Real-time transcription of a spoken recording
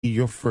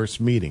your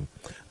first meeting.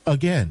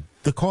 Again,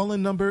 the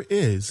call-in number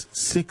is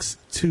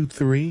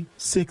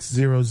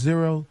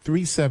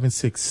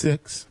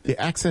 623-600-3766. The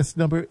access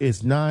number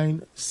is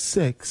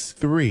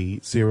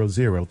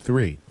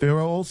 963003. There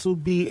will also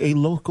be a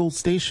local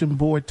station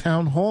board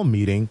town hall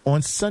meeting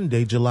on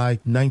Sunday, July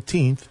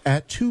 19th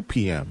at 2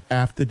 p.m.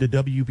 after the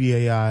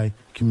WBAI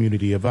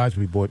Community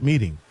Advisory Board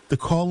meeting. The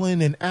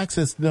call-in and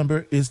access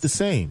number is the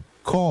same.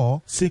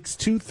 Call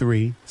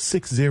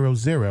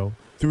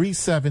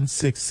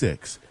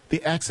 623-600-3766.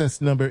 The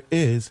access number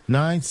is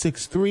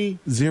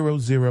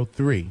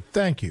 963003.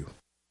 Thank you.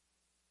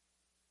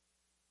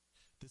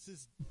 This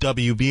is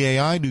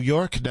WBAI New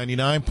York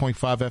 99.5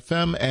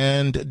 FM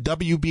and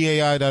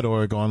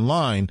WBAI.org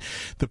online.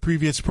 The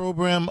previous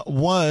program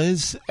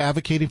was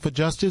Advocating for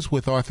Justice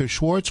with Arthur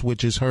Schwartz,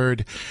 which is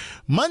heard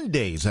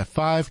Mondays at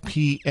 5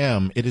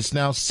 p.m. It is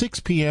now 6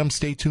 p.m.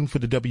 Stay tuned for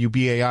the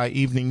WBAI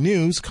Evening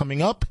News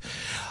coming up,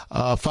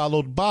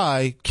 followed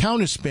by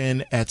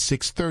Counterspin at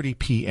 6:30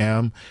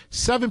 p.m.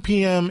 7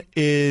 p.m.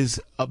 is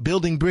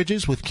Building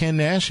Bridges with Ken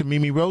Nash and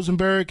Mimi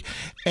Rosenberg,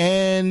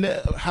 and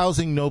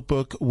Housing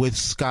Notebook with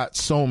Scott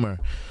Somer.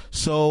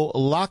 So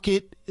lock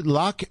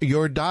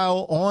your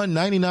dial on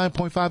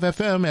 99.5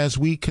 FM as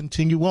we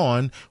continue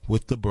on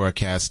with the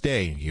broadcast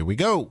day. Here we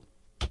go.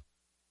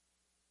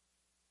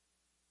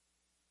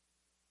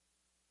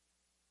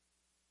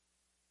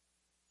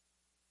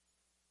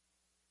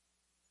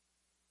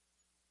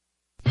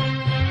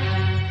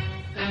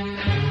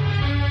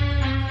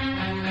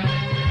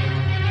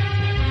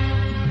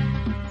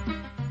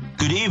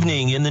 Good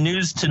evening. In the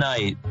news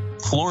tonight,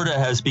 Florida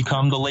has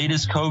become the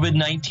latest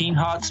COVID-19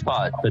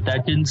 hotspot, but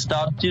that didn't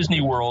stop Disney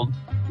World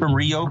from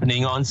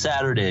reopening on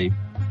Saturday.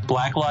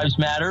 Black Lives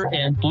Matter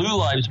and Blue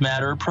Lives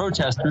Matter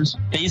protesters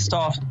faced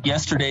off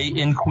yesterday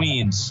in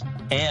Queens.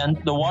 And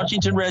the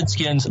Washington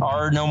Redskins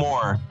are no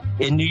more.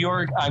 In New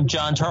York, I'm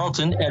John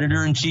Tarleton,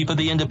 editor-in-chief of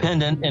The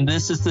Independent, and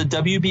this is the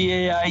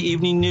WBAI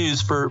Evening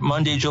News for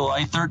Monday,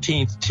 July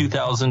 13th,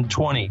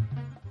 2020.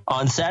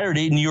 On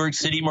Saturday, New York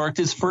City marked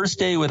its first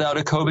day without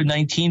a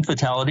COVID-19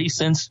 fatality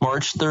since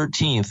March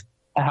 13th.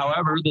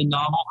 However, the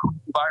novel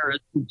coronavirus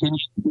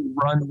continues to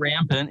run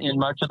rampant in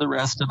much of the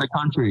rest of the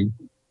country.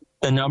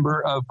 The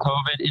number of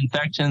COVID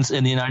infections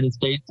in the United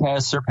States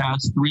has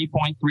surpassed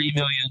 3.3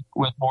 million,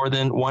 with more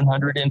than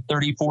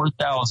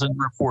 134,000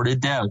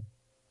 reported deaths.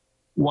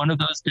 One of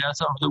those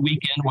deaths over the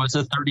weekend was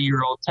a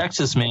 30-year-old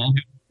Texas man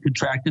who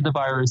contracted the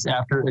virus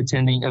after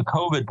attending a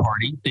COVID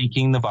party,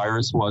 thinking the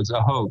virus was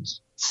a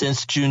hoax.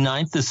 Since June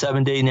 9th, the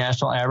 7-day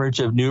national average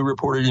of new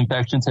reported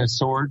infections has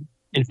soared.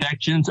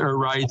 Infections are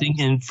rising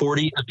in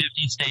 40 of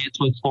 50 states,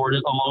 with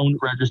Florida alone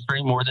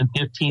registering more than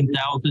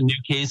 15,000 new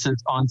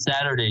cases on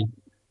Saturday,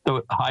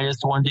 the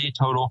highest one-day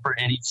total for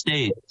any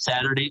state.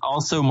 Saturday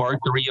also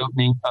marked the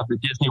reopening of the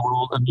Disney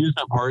World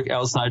amusement park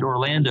outside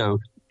Orlando.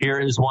 Here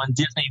is one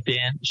Disney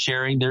fan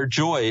sharing their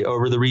joy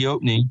over the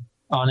reopening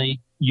on a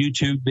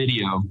YouTube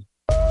video.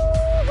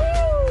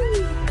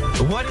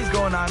 What is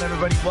going on,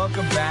 everybody?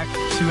 Welcome back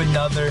to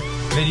another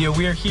video.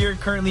 We are here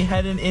currently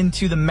heading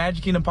into the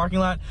Magic Kingdom parking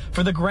lot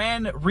for the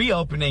grand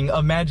reopening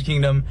of Magic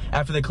Kingdom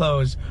after they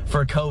closed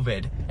for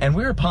COVID. And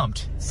we're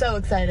pumped. So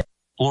excited.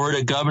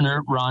 Florida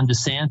Governor Ron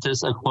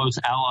DeSantis, a close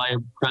ally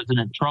of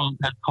President Trump,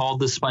 has called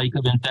the spike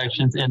of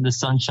infections in the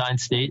Sunshine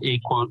State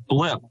a, quote,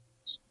 blip.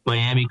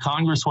 Miami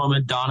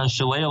Congresswoman Donna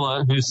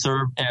Shalala, who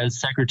served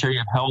as Secretary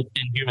of Health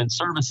and Human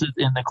Services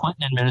in the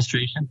Clinton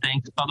administration,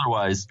 thinks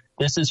otherwise.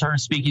 This is her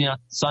speaking on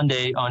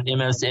Sunday on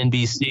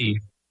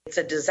MSNBC. It's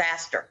a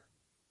disaster,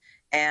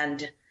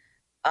 and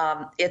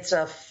it's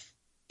a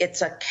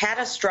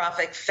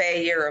catastrophic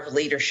failure of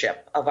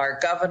leadership of our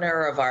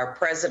governor, of our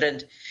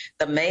president.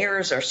 The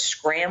mayors are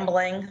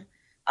scrambling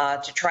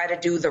to try to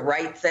do the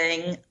right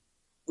thing.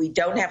 We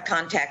don't have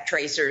contact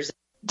tracers.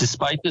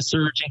 Despite the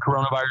surge in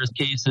coronavirus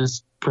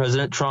cases,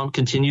 President Trump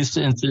continues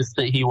to insist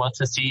that he wants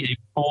to see a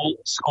full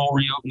school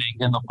reopening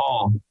in the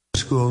fall.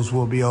 Schools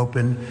will be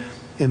open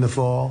in the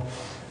fall,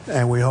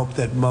 and we hope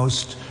that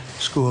most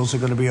schools are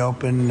going to be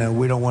open.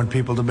 We don't want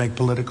people to make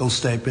political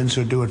statements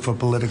or do it for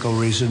political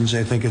reasons.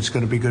 They think it's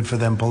going to be good for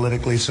them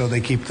politically, so they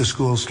keep the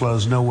schools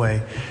closed. No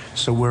way.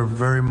 So we're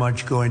very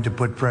much going to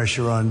put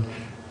pressure on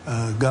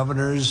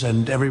governors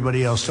and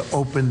everybody else to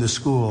open the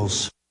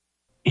schools.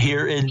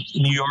 Here in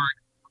New York,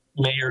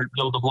 Mayor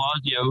Bill de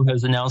Blasio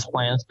has announced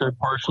plans to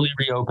partially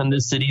reopen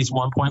the city's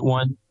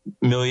 1.1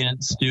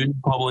 million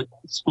student public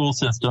school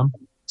system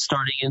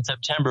starting in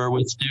September,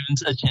 with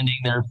students attending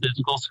their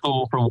physical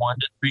school from 1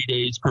 to 3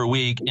 days per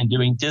week and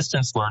doing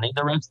distance learning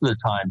the rest of the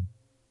time.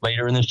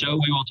 Later in the show,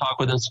 we will talk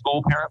with a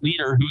school parent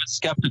leader who is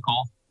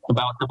skeptical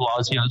about de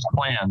Blasio's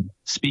plan.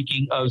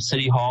 Speaking of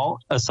City Hall,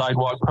 a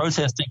sidewalk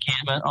protest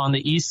encampment on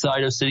the east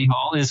side of City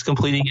Hall is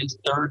completing its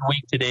third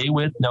week today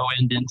with no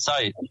end in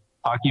sight.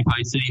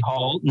 Occupy City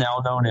Hall,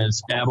 now known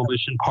as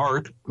Abolition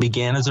Park,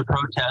 began as a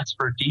protest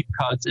for deep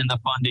cuts in the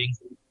funding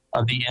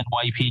of the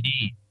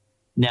NYPD.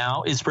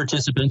 Now its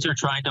participants are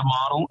trying to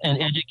model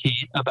and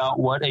educate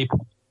about what a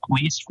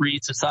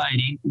police-free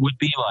society would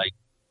be like.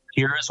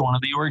 Here is one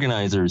of the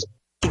organizers.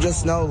 You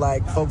just know,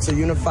 like, folks are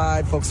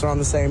unified, folks are on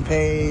the same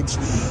page,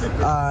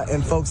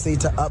 and folks need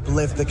to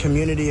uplift the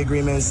community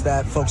agreements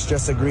that folks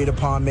just agreed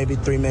upon maybe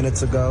 3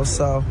 minutes ago.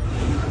 So,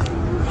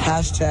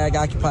 hashtag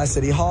Occupy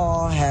City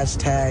Hall,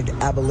 hashtag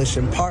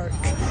Abolition Park.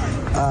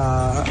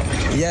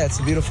 Yeah,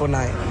 it's a beautiful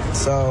night.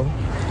 So,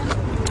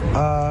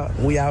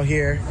 we out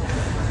here.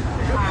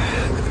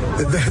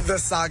 The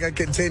saga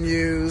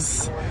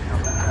continues.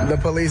 The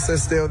police are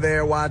still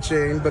there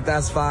watching, but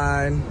that's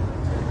fine.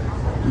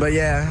 But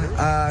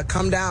yeah,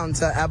 come down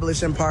to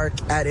Abolition Park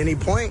at any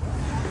point.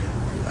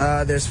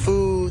 There's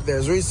food,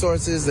 there's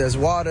resources, there's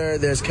water,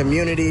 there's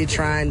community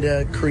trying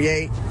to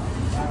create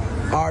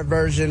our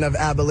version of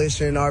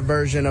abolition, our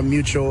version of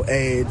mutual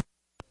aid.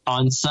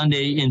 On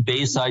Sunday in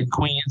Bayside,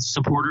 Queens,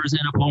 supporters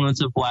and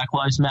opponents of Black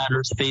Lives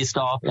Matter faced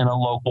off in a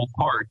local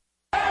park.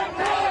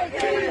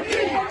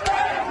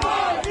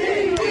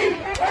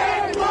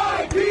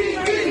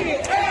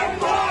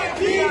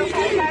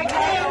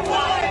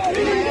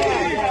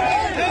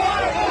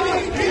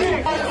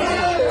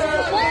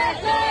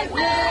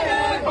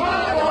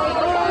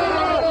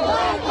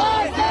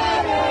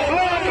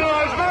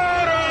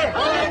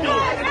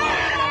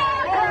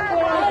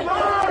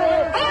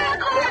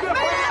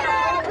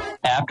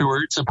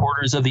 Afterwards,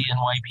 supporters of the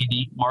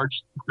NYPD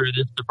marched through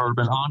the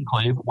suburban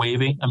enclave,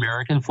 waving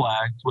American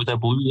flags with a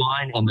blue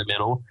line in the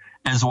middle,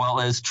 as well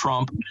as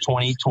Trump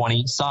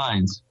 2020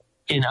 signs.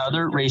 In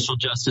other racial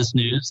justice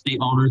news, the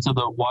owners of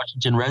the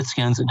Washington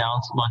Redskins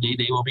announced Monday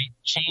they will be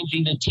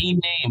changing the team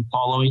name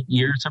following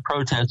years of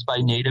protests by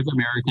Native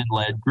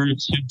American-led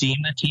groups who deem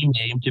the team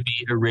name to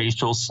be a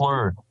racial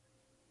slur.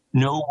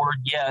 No word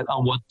yet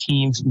on what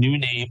team's new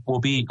name will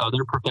be.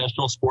 Other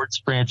professional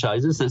sports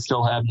franchises that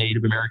still have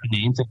Native American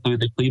names include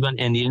the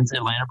Cleveland Indians,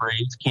 Atlanta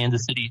Braves,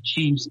 Kansas City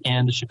Chiefs,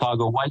 and the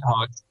Chicago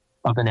Whitehawks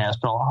of the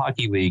National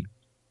Hockey League.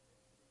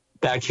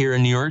 Back here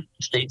in New York,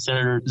 State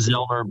Senator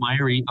Zelmer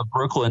Myrie of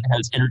Brooklyn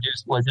has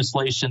introduced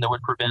legislation that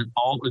would prevent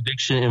all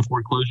eviction and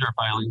foreclosure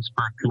filings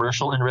for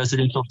commercial and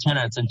residential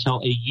tenants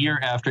until a year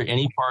after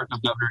any part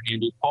of Governor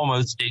Andrew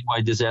Cuomo's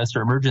statewide disaster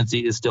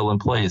emergency is still in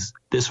place.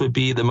 This would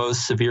be the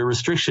most severe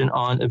restriction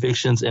on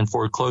evictions and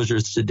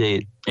foreclosures to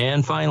date.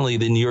 And finally,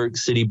 the New York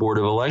City Board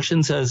of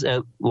Elections has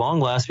at long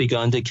last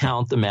begun to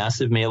count the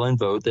massive mail-in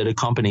vote that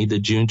accompanied the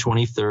June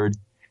 23rd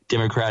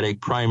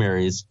Democratic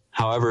primaries.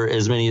 However,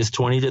 as many as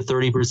 20 to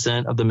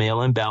 30% of the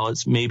mail-in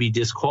ballots may be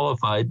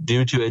disqualified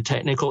due to a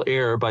technical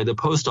error by the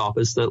post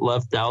office that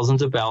left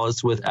thousands of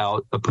ballots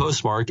without a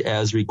postmark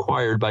as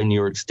required by New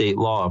York state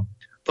law.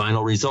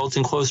 Final results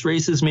in close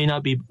races may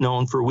not be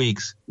known for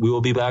weeks. We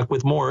will be back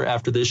with more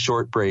after this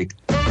short break.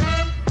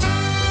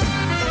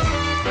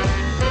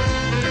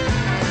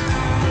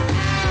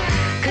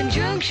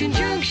 Conjunction,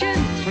 junction,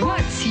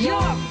 what's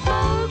your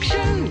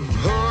function?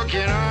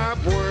 Hooking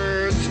up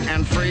words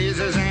and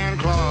phrases and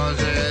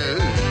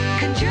clauses.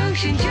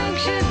 Conjunction,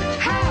 junction,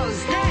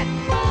 how's that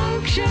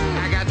function?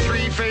 I got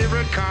 3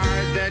 favorite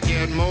cars that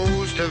get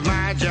most of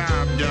my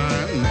job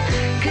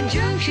done.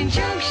 Conjunction,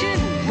 junction,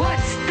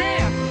 what's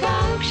their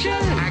function?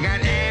 I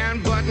got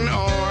and, but, and,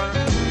 or.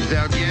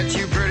 They'll get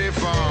you pretty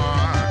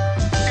far.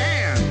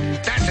 And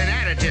that's an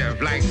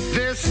additive like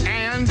this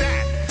and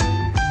that.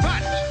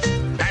 But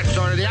that's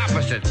sort of the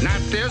opposite. Not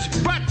this,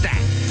 but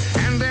that.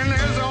 And then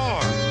there's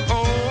or.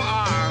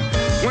 O-R.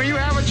 When you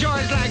have a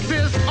choice like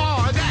this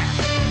or that.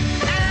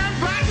 And,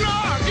 but, and,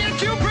 or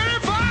get you pretty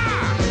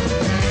far.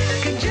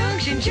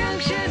 Conjunction,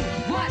 junction,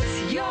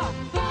 what's your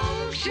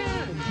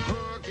function?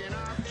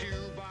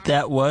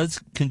 That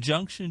was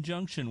Conjunction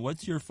Junction,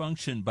 What's Your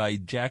Function by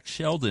Jack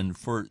Sheldon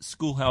for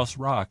Schoolhouse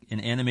Rock, an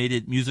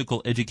animated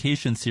musical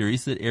education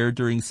series that aired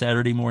during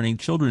Saturday morning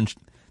children's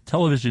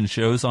television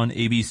shows on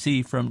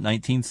ABC from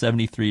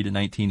 1973 to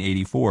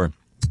 1984.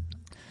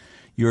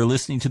 You're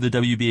listening to the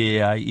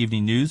WBAI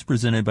Evening News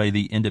presented by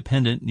The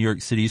Independent, New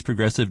York City's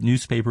progressive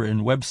newspaper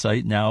and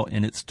website, now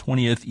in its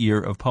 20th year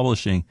of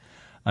publishing.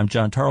 I'm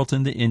John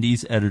Tarleton, the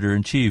Indy's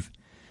editor-in-chief.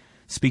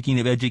 Speaking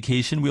of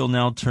education, we'll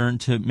now turn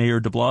to Mayor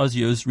de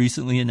Blasio's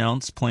recently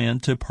announced plan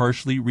to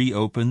partially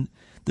reopen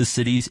the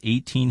city's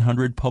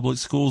 1,800 public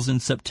schools in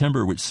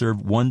September, which serve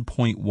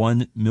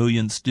 1.1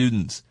 million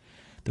students.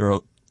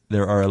 There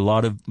are a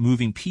lot of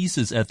moving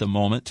pieces at the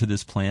moment to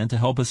this plan. To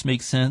help us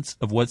make sense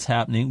of what's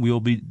happening, we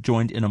will be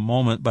joined in a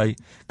moment by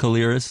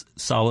Caleris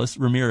Salas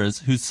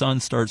Ramirez, whose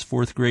son starts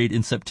 4th grade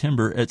in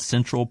September at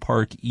Central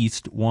Park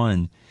East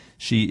 1.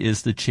 She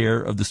is the chair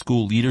of the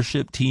school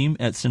leadership team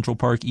at Central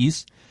Park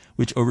East,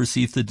 which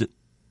oversees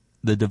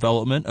the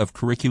development of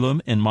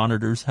curriculum and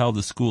monitors how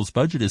the school's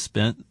budget is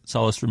spent.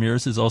 Salas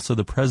Ramirez is also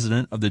the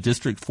president of the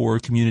District 4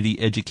 Community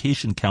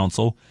Education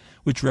Council,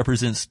 which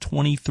represents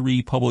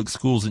 23 public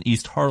schools in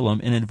East Harlem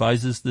and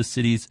advises the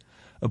city's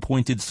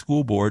appointed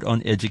school board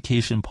on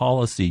education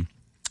policy.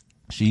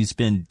 She's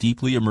been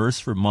deeply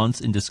immersed for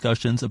months in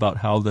discussions about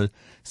how the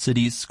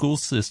city's school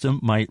system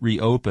might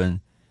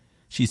reopen.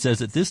 She says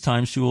at this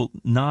time she will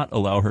not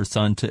allow her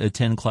son to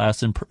attend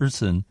class in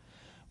person.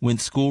 When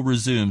school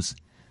resumes,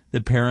 the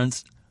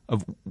parents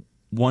of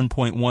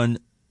 1.1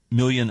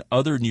 million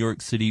other New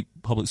York City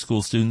public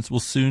school students will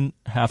soon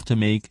have to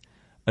make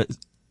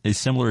a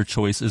similar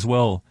choice as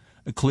well.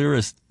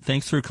 Caliris,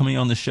 thanks for coming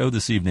on the show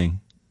this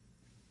evening.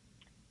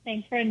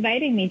 Thanks for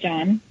inviting me,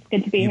 John. It's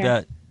good to be here. You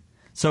bet.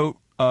 So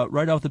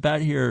right off the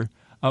bat here,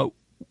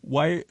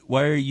 why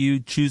are you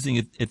choosing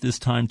at this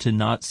time to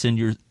not send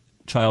your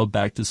child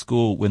back to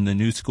school when the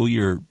new school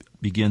year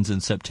begins in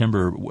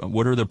September?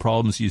 What are the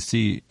problems you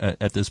see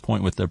at this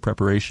point with the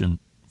preparation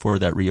for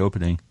that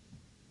reopening?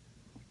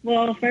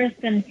 Well, first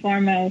and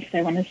foremost,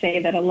 I want to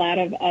say that a lot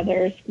of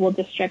other school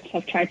districts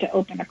have tried to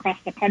open across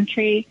the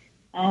country,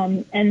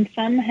 and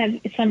some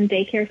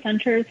daycare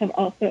centers have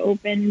also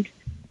opened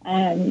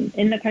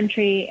in the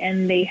country,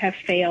 and they have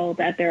failed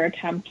at their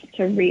attempts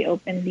to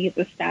reopen these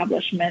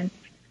establishments.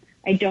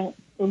 I don't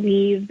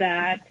believe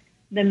that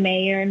the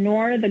mayor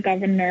nor the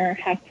governor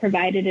have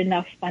provided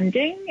enough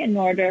funding in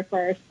order for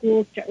our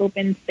schools to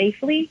open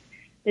safely.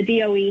 The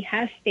DOE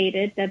has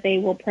stated that they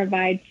will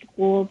provide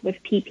schools with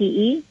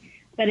PPE,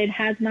 but it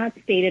has not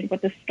stated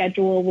what the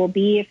schedule will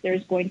be, if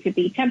there's going to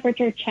be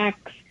temperature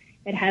checks.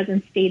 It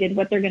hasn't stated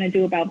what they're going to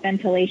do about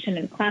ventilation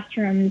in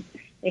classrooms.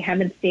 They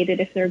haven't stated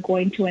if they're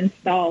going to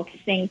install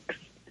sinks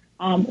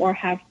or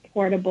have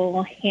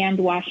portable hand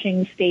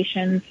washing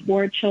stations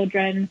for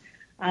children.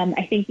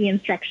 I think the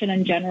instruction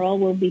in general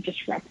will be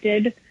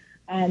disrupted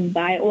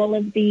by all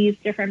of these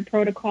different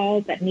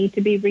protocols that need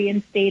to be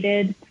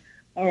reinstated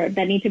or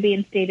that need to be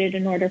instated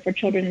in order for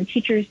children and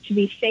teachers to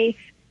be safe.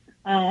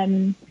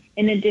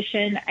 In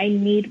addition, I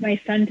need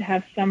my son to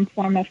have some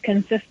form of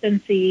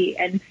consistency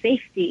and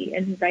safety.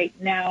 And right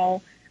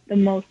now, the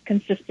most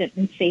consistent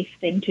and safe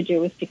thing to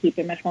do is to keep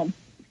him at home.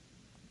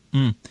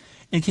 And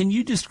can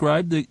you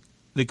describe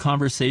the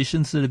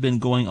conversations that have been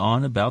going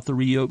on about the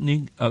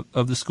reopening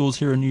of the schools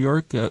here in New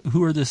York?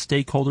 Who are the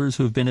stakeholders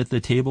who have been at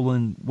the table,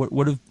 and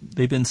what have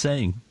they been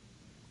saying?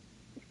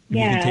 You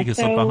can take us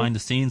up behind the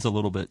scenes a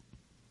little bit.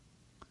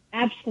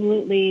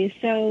 Absolutely.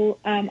 So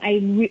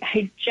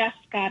I just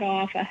got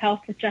off a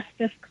health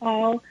justice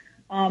call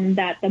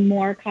that the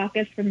Moore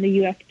Caucus from the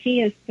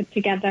UFT has put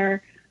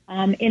together.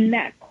 In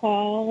that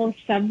call,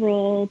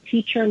 several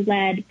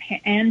teacher-led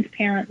and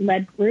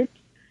parent-led groups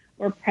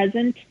were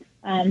present,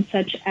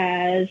 such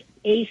as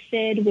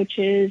ACID,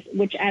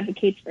 which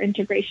advocates for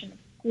integration of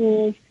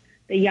schools,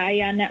 the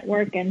Yaya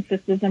Network, and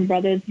Sisters and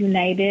Brothers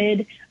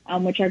United,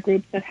 which are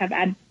groups that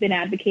have been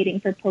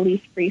advocating for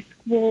police-free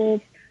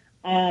schools.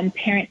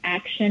 Parent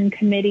Action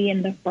Committee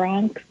in the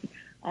Bronx,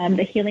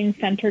 the Healing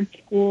Centered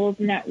Schools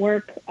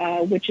Network,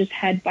 which is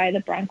headed by the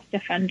Bronx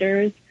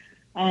Defenders,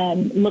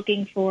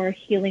 looking for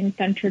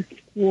healing-centered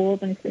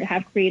schools and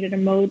have created a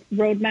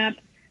roadmap,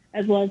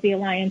 as well as the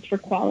Alliance for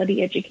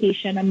Quality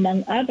Education,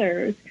 among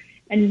others.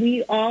 And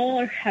we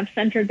all have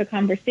centered the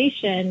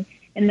conversation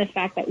in the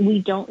fact that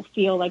we don't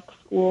feel like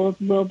schools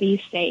will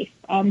be safe.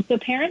 So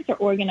parents are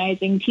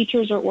organizing,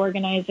 teachers are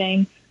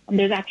organizing.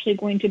 There's actually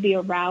going to be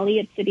a rally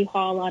at City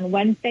Hall on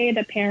Wednesday.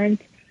 The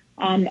parents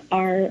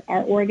are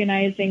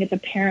organizing. It's a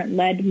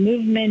parent-led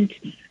movement,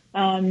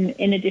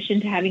 in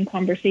addition to having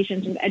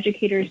conversations with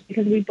educators,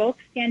 because we both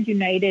stand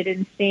united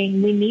in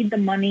saying we need the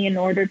money in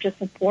order to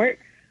support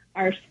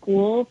our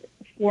schools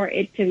for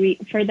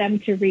them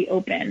to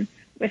reopen.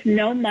 With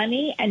no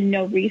money and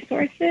no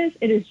resources,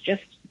 it is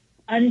just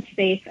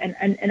unsafe and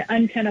an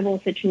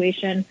untenable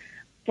situation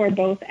for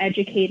both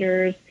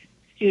educators,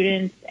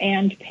 students,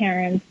 and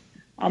parents.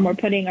 We're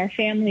putting our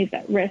families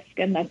at risk,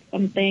 and that's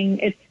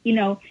something,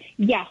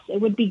 yes,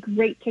 it would be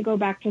great to go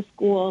back to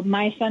school.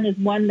 My son is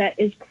one that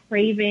is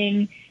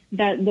craving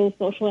those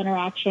social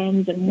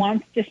interactions and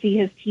wants to see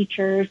his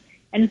teachers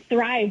and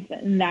thrives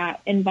in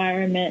that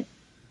environment.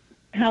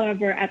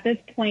 However, at this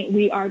point,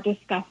 we are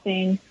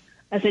discussing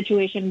a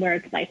situation where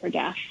it's life or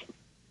death.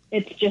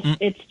 It's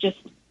just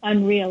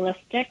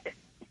unrealistic.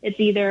 It's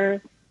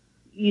either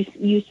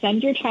you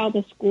send your child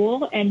to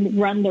school and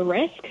run the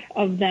risk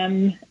of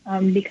them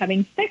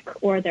becoming sick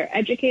or their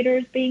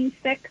educators being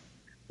sick,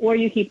 or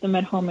you keep them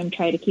at home and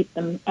try to keep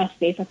them as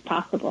safe as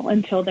possible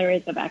until there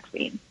is a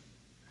vaccine.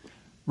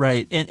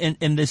 Right.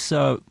 And this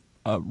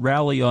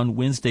rally on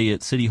Wednesday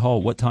at City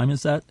Hall, what time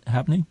is that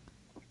happening?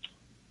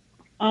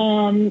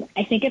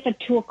 I think it's at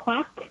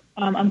 2:00.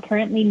 I'm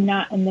currently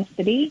not in the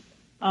city,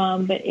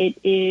 but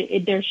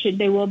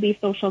there will be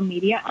social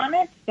media on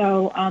it.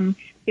 So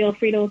feel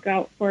free to look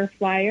out for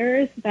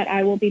flyers that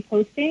I will be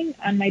posting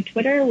on my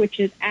Twitter,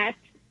 which is at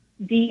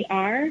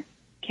DRKYSR.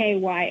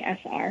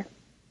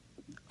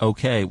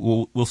 Okay,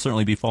 we'll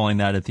certainly be following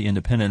that at the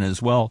Independent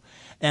as well.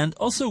 And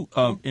also,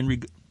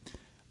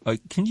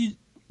 can you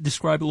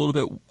describe a little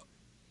bit,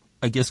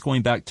 I guess,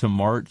 going back to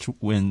March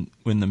when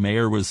the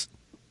mayor was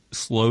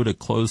slow to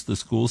close the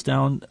schools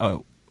down,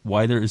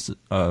 why there's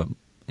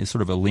is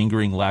sort of a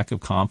lingering lack of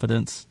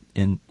confidence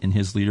in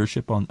his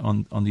leadership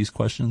on these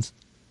questions?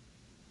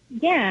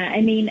 Yeah,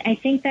 I mean, I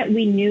think that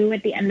we knew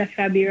at the end of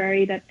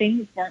February that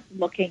things weren't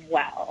looking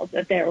well,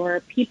 that there were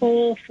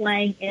people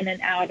flying in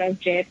and out of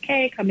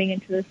JFK, coming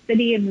into the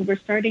city, and we were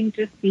starting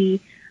to see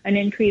an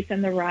increase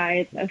in the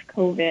rise of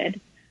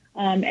COVID.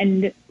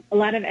 And a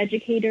lot of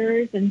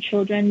educators and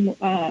children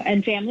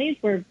and families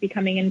were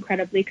becoming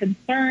incredibly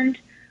concerned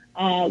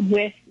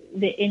with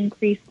the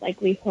increased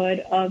likelihood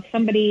of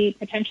somebody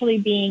potentially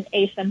being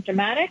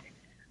asymptomatic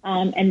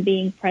and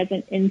being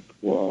present in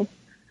schools.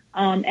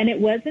 And it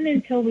wasn't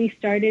until we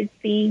started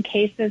seeing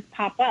cases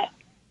pop up.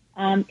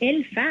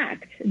 In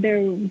fact,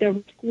 there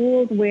were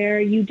schools where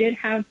you did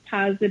have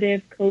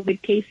positive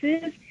COVID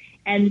cases,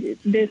 and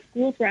the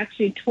schools were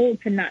actually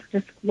told to not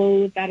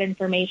disclose that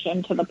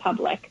information to the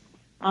public.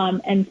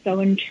 And so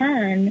in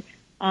turn,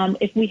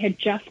 if we had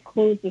just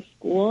closed the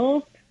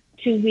schools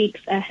 2 weeks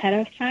ahead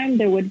of time,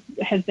 there would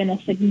have been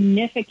a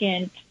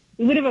significant,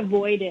 we would have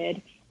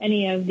avoided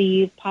any of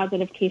these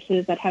positive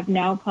cases that have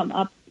now come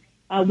up.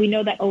 We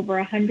know that over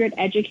 100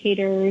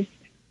 educators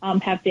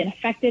have been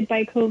affected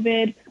by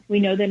COVID.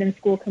 We know that in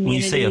school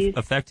communities. When you say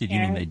affected, you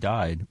mean they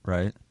died,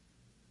 right?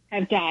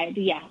 Have died,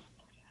 yes.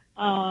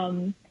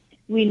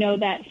 We know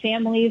that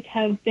families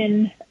have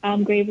been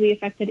gravely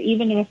affected,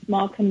 even in a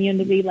small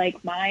community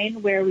like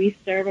mine, where we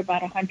serve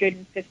about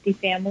 150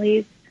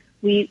 families.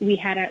 We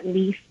had at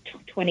least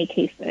 20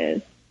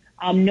 cases.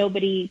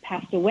 Nobody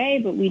passed away,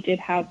 but we did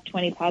have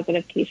 20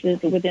 positive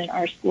cases within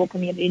our school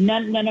community.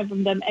 None of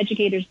them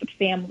educators, but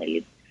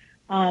families.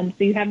 So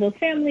you have those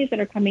families that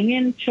are coming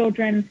in,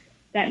 children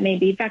that may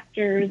be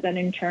vectors that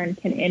in turn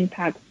can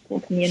impact school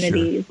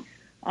communities. Sure.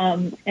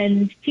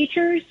 And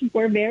teachers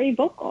were very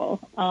vocal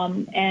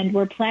and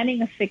were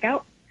planning a sick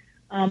out.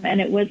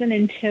 And it wasn't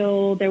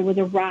until there was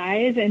a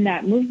rise in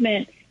that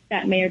movement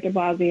that Mayor de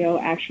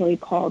Blasio actually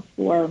called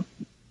for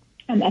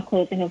a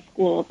closing of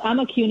schools. I'm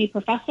a CUNY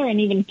professor,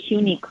 and even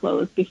CUNY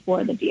closed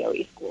before the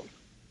DOE schools.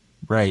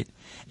 Right.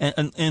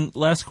 And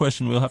last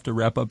question, we'll have to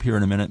wrap up here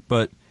in a minute,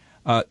 but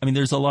I mean,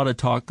 there's a lot of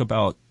talk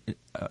about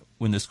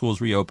when the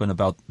schools reopen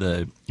about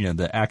the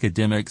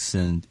academics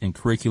and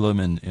curriculum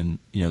and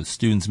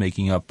students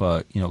making up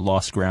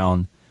lost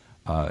ground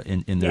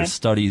in their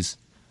studies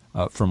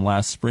from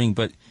last spring.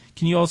 But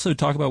can you also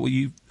talk about what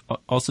you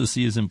also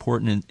see as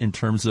important in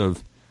terms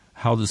of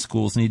how the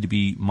schools need to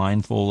be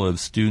mindful of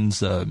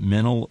students'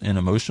 mental and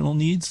emotional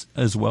needs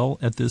as well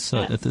at this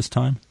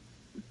time?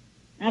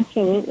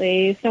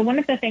 Absolutely. So one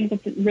of the things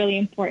that's really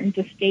important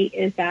to state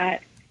is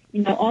that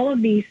all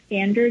of these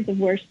standards of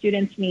where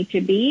students need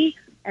to be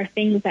are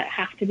things that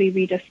have to be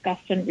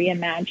rediscussed and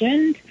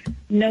reimagined.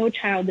 No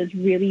child is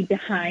really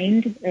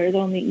behind. There's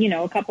only,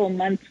 a couple of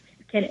months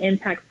can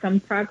impact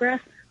some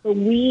progress, but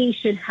we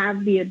should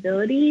have the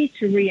ability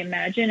to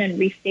reimagine and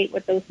restate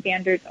what those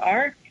standards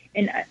are,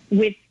 and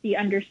with the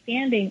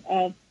understanding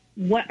of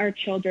what our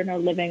children are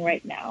living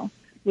right now,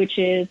 which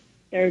is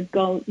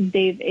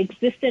they've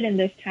existed in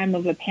this time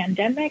of a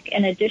pandemic.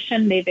 In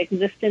addition, they've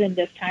existed in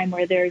this time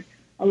where there's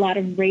a lot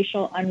of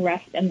racial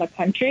unrest in the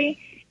country,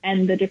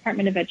 and the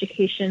Department of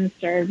Education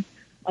serves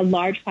a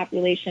large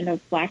population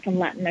of Black and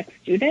Latinx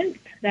students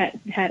that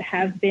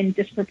have been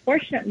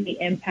disproportionately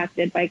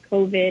impacted by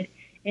COVID,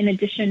 in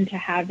addition to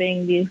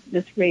having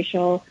this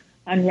racial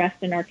unrest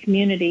in our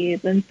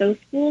communities. And so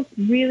schools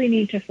really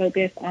need to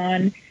focus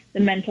on the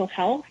mental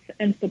health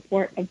and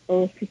support of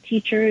both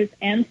teachers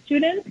and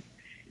students.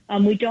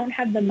 We don't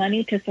have the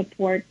money to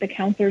support the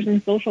counselors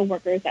and social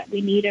workers that we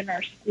need in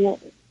our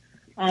schools.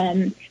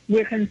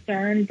 We're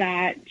concerned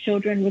that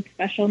children with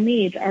special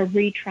needs are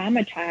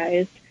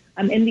re-traumatized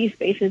in these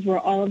spaces where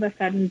all of a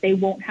sudden they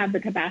won't have the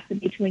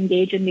capacity to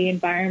engage in the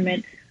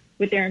environment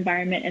with their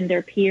environment and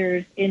their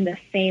peers in the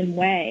same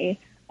way.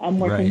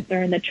 We're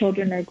concerned that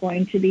children are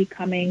going to be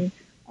coming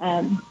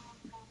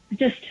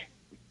just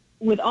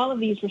with all of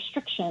these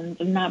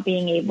restrictions and not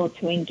being able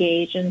to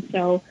engage. And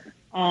so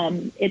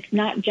it's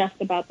not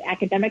just about the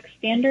academic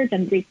standards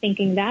and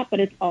rethinking that, but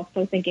it's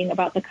also thinking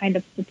about the kind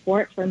of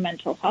support for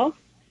mental health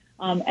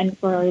and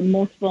for our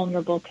most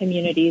vulnerable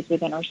communities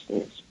within our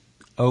schools.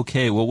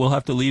 Okay, well, we'll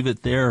have to leave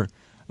it there.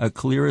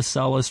 Calera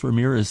Salas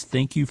Ramirez,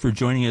 thank you for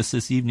joining us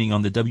this evening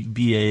on the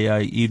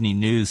WBAI Evening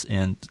News.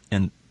 And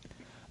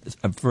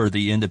for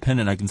the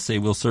Independent, I can say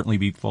we'll certainly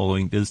be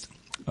following this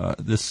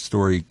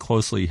story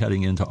closely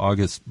heading into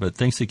August. But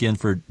thanks again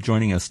for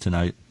joining us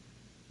tonight.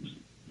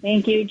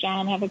 Thank you,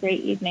 John. Have a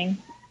great evening.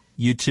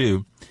 You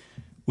too.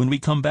 When we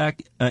come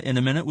back in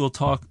a minute, we'll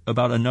talk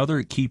about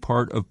another key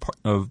part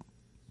of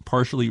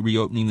partially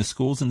reopening the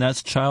schools, and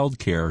that's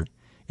childcare.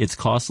 It's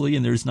costly,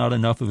 and there's not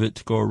enough of it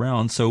to go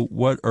around. So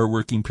what are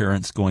working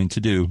parents going to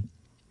do?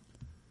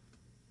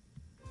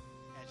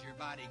 As your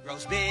body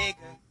grows bigger.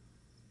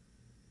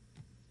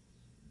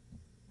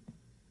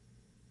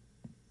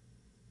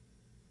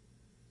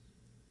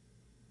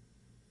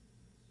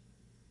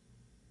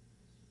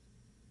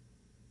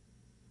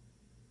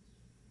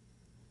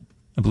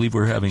 I believe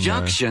we're having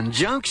Junction.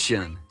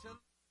 Junction,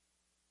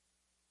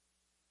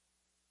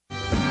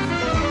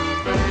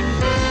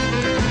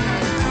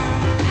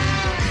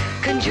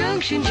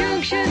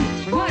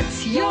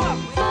 what's your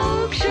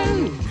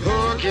function?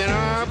 Hooking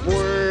up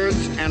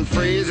words and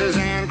phrases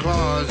and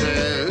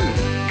clauses.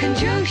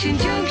 Conjunction,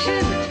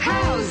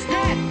 how's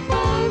that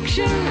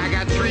function? I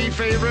got 3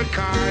 favorite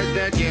cars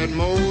that get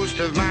most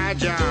of my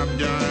job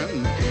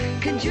done.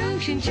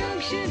 Conjunction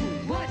Junction,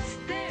 what's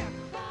their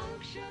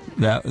function?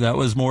 That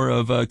was more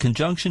of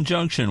Conjunction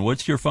Junction,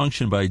 What's Your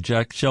Function by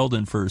Jack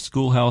Sheldon for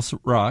Schoolhouse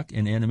Rock,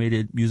 an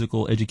animated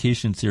musical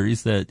education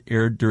series that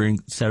aired during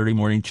Saturday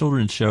morning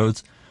children's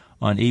shows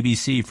on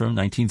ABC from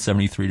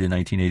 1973 to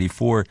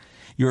 1984.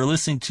 You're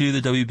listening to the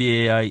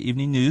WBAI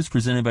Evening News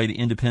presented by The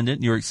Independent,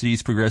 New York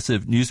City's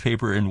progressive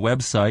newspaper and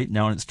website,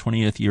 now in its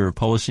 20th year of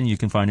publishing. You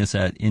can find us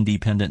at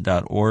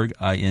independent.org,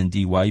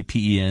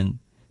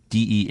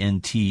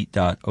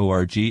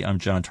 INDYPENDENT.org. I'm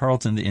John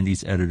Tarleton, the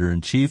Indy's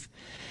editor-in-chief.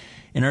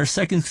 In our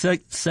second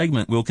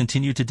segment, we'll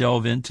continue to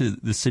delve into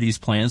the city's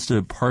plans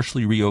to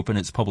partially reopen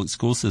its public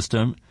school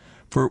system.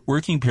 For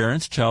working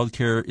parents,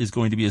 childcare is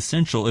going to be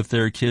essential if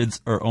their kids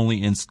are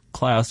only in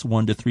class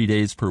 1 to 3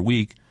 days per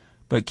week.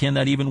 But can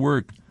that even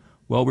work?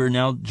 Well, we're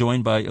now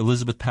joined by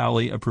Elizabeth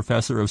Pally, a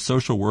professor of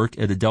social work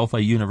at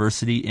Adelphi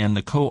University and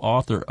the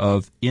co-author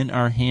of In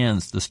Our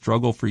Hands, The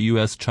Struggle for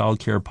U.S.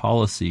 Childcare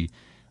Policy.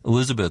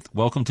 Elizabeth,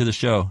 welcome to the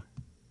show.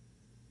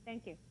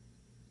 Thank you.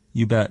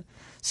 You bet.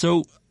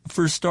 So,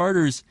 for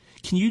starters,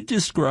 can you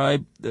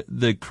describe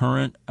the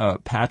current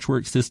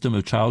patchwork system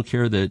of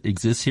childcare that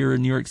exists here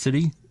in New York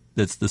City?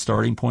 That's the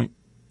starting point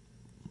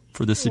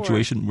for the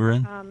situation we're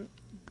in?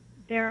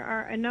 There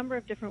are a number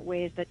of different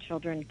ways that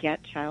children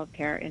get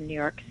childcare in New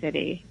York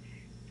City.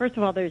 First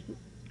of all, there's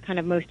kind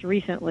of most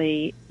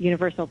recently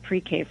universal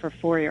pre-K for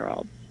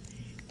 4-year-olds.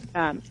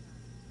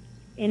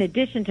 In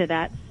addition to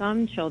that,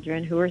 some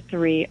children who are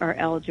 3 are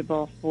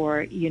eligible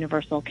for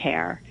universal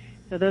care.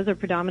 So those are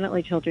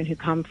predominantly children who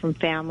come from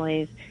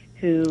families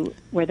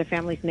where the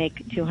families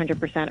make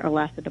 200% or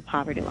less of the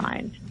poverty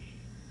line.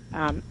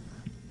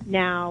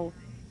 Now,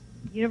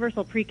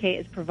 universal pre-K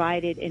is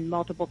provided in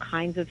multiple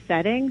kinds of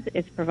settings.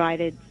 It's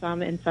provided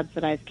some in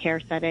subsidized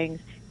care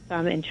settings,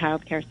 some in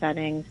child care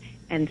settings,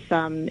 and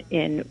some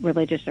in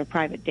religious or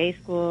private day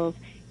schools,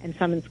 and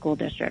some in school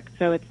districts.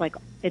 So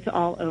it's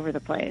all over the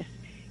place.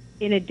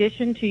 In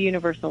addition to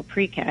universal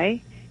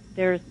pre-K,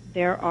 there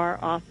are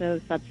also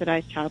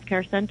subsidized child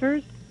care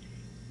centers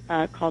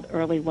called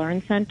Early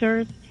Learn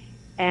Centers,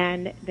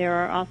 and there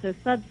are also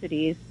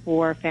subsidies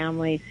for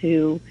families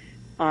who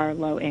are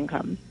low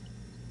income.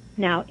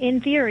 Now,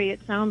 in theory,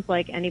 it sounds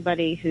like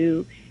anybody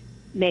who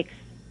makes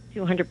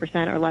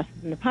 200% or less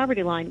than the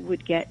poverty line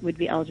would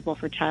be eligible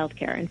for child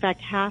care. In fact,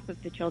 half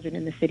of the children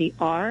in the city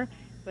are,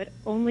 but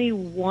only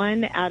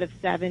 1 out of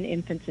 7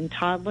 infants and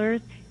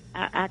toddlers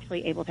are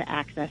actually able to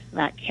access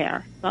that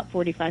care, about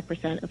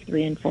 45% of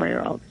 3 and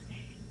 4-year-olds.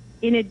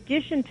 In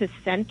addition to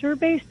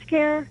center-based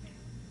care,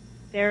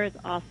 there is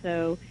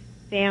also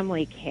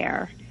family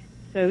care.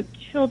 So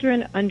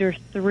children under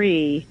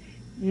 3,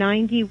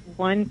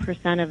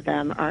 91% of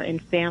them are in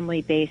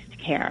family-based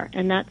care,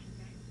 and that's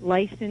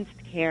licensed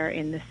care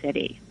in the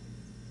city.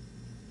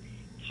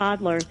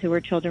 Toddlers who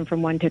are children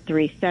from 1 to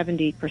 3,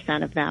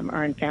 70% of them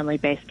are in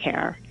family-based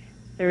care.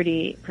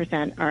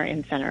 30% are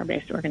in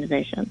center-based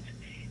organizations.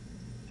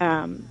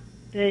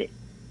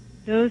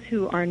 Those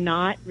who are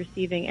not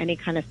receiving any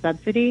kind of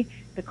subsidy,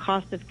 the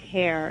cost of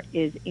care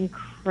is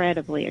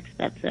incredibly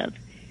expensive.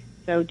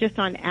 So just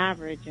on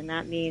average, and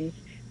that means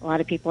a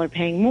lot of people are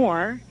paying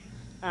more,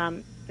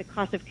 the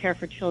cost of care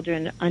for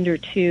children under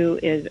 2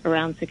 is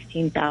around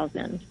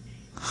 $16,000.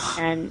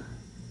 And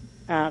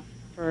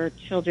for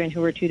children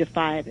who are 2 to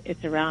 5,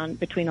 it's around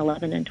between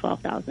 $11,000 and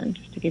 $12,000,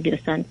 just to give you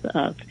a sense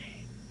of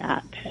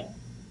that.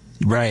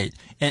 Right.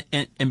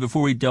 And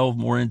before we delve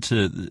more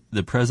into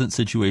the present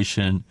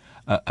situation,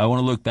 I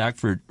want to look back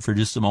for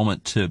just a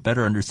moment to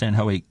better understand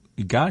how we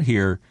got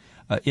here.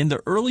 In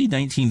the early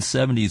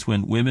 1970s,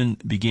 when women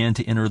began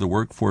to enter the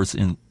workforce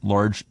in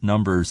large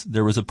numbers,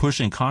 there was a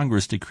push in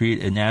Congress to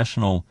create a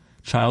national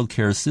child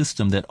care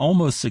system that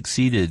almost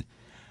succeeded.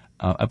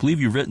 I believe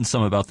you've written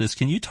some about this.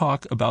 Can you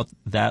talk about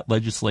that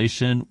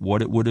legislation,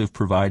 what it would have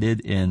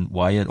provided, and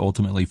why it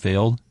ultimately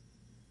failed?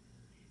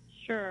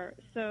 Sure.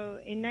 So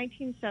in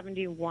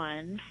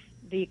 1971,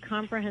 the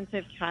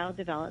Comprehensive Child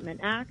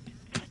Development Act,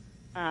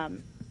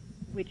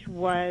 which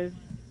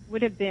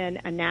would have been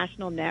a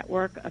national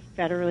network of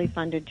federally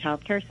funded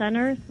child care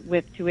centers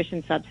with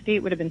tuition subsidy,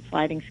 it would have been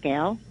sliding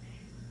scale,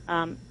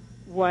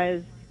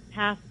 was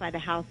passed by the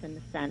House and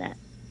the Senate.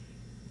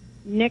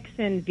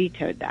 Nixon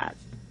vetoed that.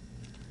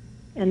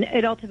 And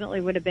it ultimately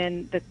would have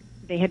been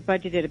they had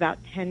budgeted about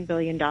 $10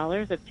 billion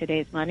of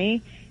today's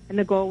money, and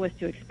the goal was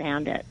to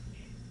expand it.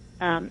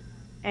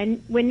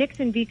 And when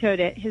Nixon vetoed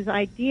it, his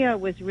idea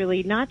was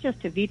really not just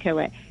to veto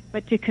it,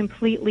 but to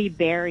completely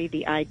bury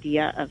the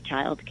idea of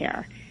child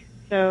care.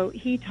 So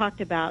he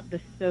talked about the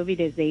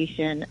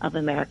Sovietization of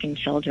American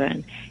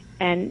children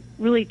and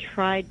really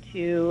tried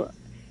to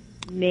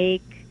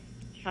make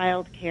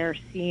child care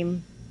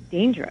seem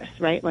dangerous,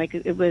 right? Like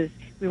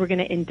we were going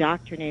to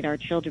indoctrinate our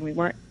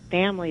children.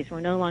 Families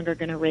were no longer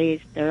going to raise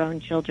their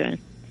own children.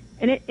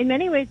 And in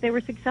many ways they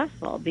were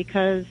successful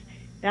because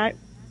that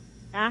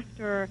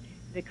after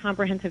the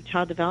Comprehensive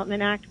Child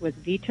Development Act was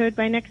vetoed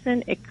by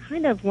Nixon, it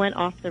kind of went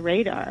off the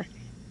radar.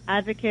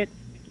 Advocates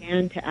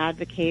began to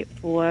advocate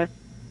for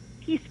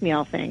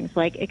piecemeal things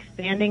like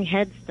expanding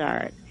Head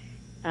Start,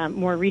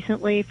 more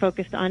recently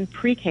focused on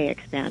pre-K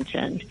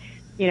expansion,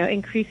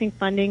 increasing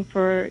funding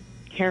for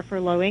care for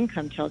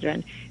low-income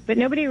children. But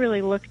nobody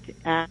really looked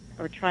at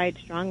or tried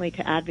strongly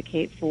to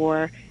advocate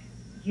for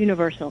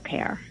universal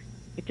care.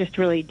 It just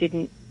really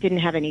didn't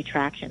have any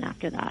traction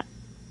after that.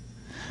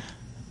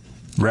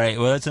 Right.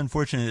 Well, it's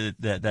unfortunate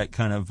that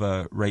kind of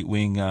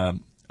right-wing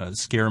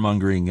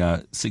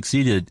scaremongering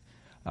succeeded.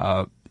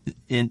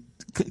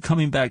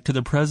 Coming back to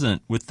the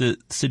present, with the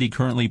city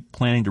currently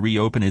planning to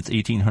reopen its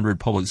 1,800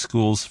 public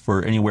schools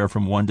for anywhere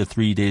from 1 to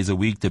 3 days a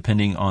week,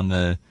 depending on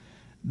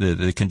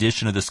the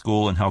condition of the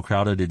school and how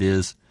crowded it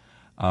is,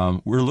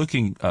 we're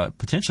looking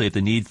potentially at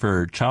the need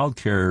for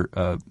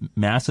childcare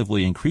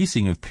massively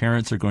increasing if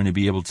parents are going to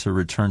be able to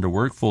return to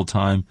work full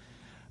time.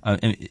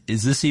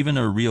 Is this even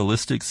a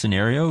realistic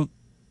scenario,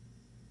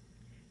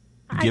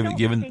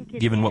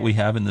 given what we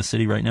have in the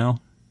city right now?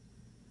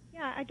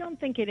 Yeah, I don't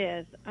think it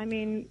is. I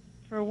mean,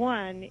 for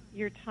one,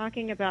 you're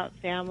talking about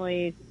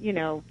families,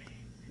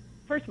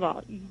 first of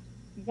all,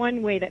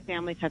 one way that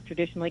families have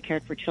traditionally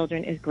cared for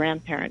children is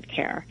grandparent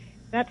care.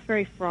 That's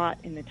very fraught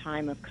in the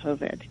time of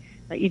COVID.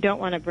 But you don't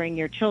want to bring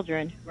your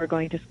children who are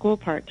going to school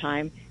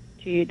part-time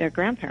to their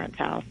grandparents'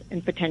 house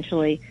and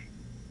potentially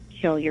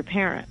kill your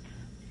parents.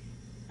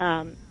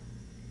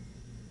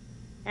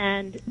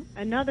 And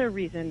another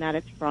reason that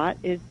it's fraught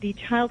is the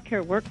child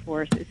care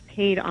workforce is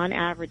paid on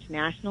average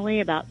nationally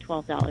about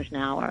 $12 an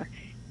hour.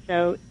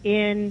 So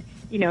in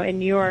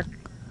New York,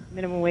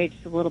 minimum wage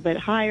is a little bit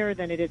higher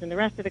than it is in the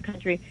rest of the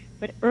country,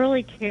 but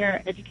early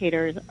care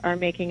educators are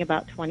making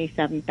about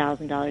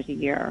 $27,000 a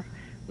year,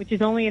 which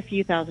is only a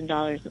few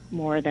 $1,000s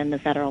more than the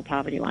federal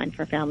poverty line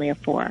for a family of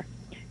 4.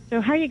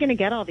 So how are you going to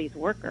get all these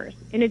workers?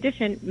 In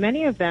addition,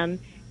 many of them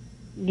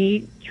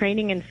need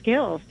training and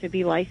skills to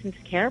be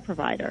licensed care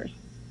providers.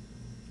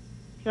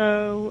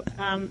 So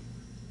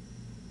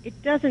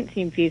it doesn't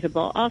seem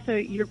feasible. Also,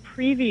 your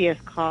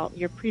previous call,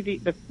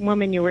 the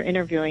woman you were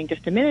interviewing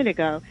just a minute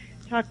ago,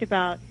 talked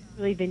about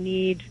really the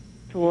need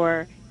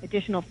for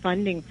additional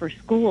funding for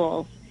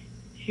schools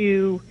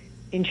to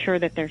ensure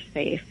that they're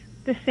safe.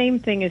 The same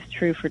thing is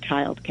true for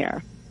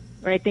childcare,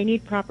 right? They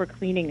need proper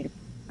cleaning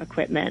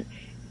equipment.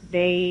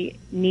 They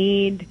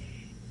need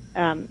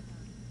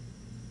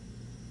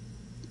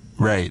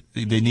right.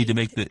 They need to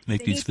make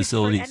these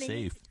facilities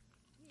safe.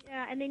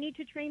 And they need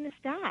to train the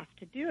staff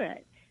to do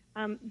it.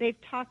 They've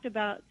talked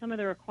about some of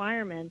the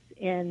requirements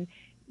in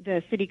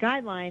the city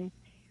guidelines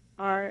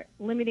are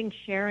limiting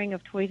sharing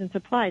of toys and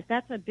supplies.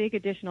 That's a big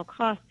additional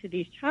cost to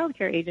these child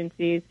care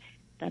agencies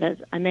that, as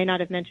I may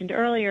not have mentioned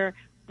earlier,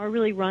 are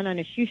really run on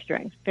a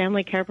shoestring.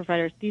 Family care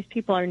providers, these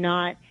people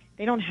they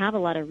don't have a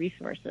lot of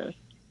resources.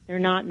 They're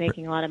not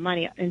making a lot of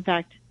money. In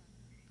fact,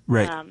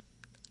 right.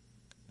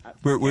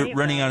 We're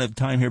running out of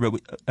time here, but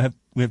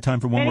we have time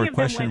for one more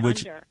question.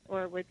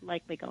 Or would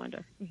likely go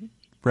under. Mm-hmm.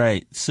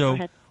 Right. So,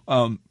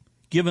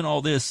 given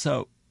all this,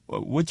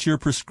 what's your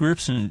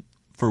prescription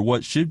for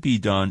what should be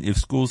done if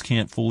schools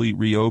can't fully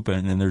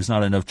reopen and there's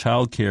not enough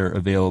child care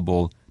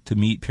available to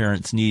meet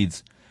parents'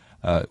 needs?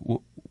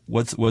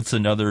 What's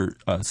another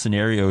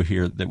scenario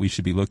here that we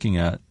should be looking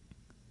at?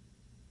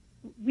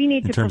 We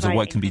need in terms of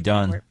what can be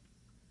done. Support.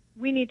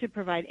 We need to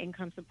provide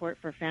income support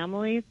for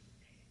families.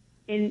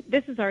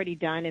 This is already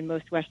done in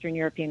most Western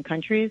European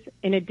countries.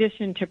 In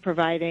addition to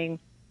providing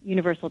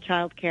universal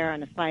child care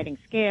on a sliding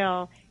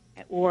scale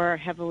or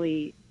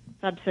heavily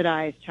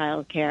subsidized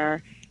child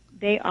care,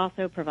 they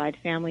also provide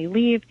family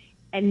leave,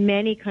 and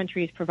many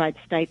countries provide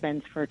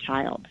stipends for a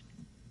child.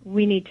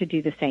 We need to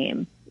do the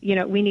same.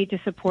 We need to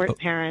support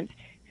parents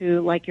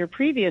who, like your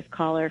previous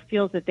caller,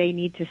 feels that they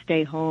need to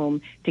stay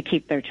home to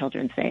keep their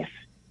children safe.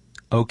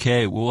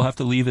 Okay, we'll have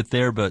to leave it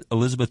there, but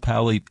Elizabeth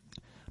Powley,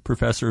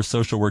 Professor of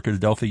Social Work at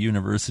Adelphi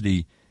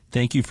University,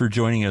 thank you for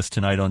joining us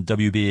tonight on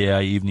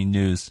WBAI Evening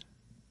News.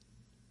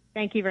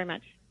 Thank you very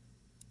much.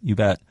 You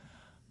bet.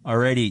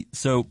 Alrighty,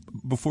 so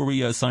before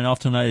we sign off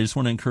tonight, I just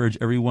want to encourage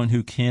everyone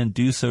who can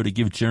do so to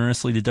give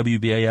generously to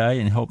WBAI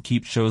and help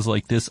keep shows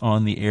like this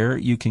on the air.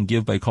 You can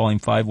give by calling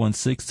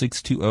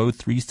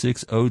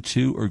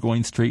 516-620-3602 or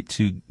going straight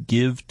to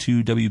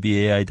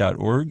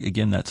give2wbai.org.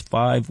 Again, that's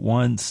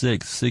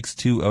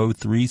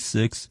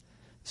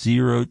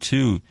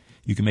 516-620-3602.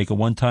 You can make a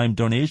one-time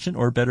donation,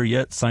 or better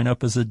yet, sign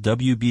up as a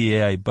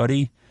WBAI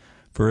buddy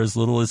for as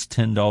little as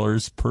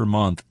 $10 per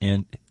month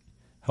and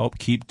help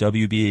keep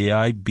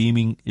WBAI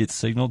beaming its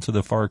signal to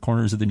the far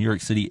corners of the New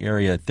York City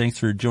area. Thanks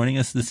for joining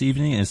us this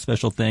evening, and a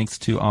special thanks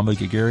to Amba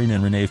Gagarian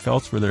and Renee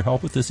Feltz for their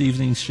help with this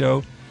evening's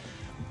show.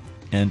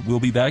 And we'll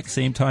be back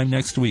same time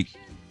next week.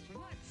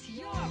 What's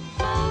your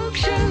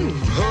function?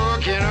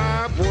 Hooking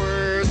up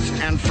words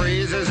and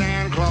phrases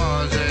and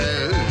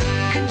clauses.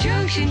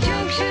 Conjunction,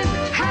 junction,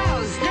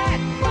 how's that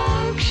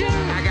function?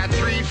 I got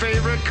 3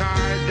 favorite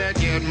cards that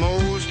get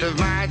most of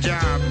my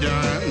job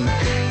done.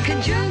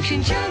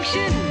 Conjunction,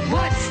 junction,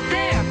 what's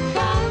their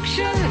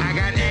function? I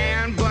got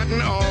and, but,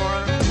 and,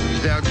 or.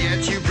 They'll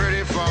get you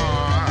pretty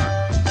far.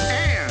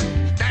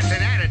 And that's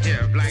an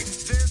additive like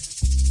this.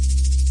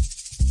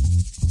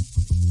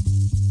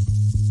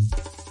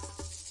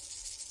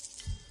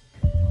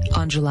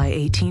 On July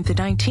 18th and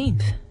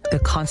 19th, the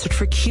Concert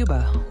for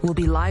Cuba will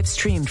be live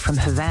streamed from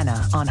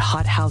Havana on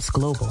Hot House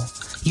Global,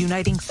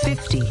 uniting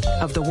 50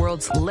 of the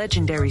world's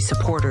legendary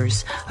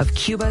supporters of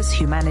Cuba's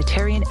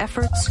humanitarian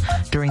efforts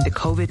during the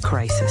COVID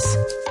crisis.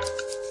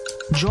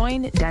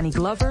 Join Danny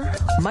Glover,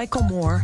 Michael Moore,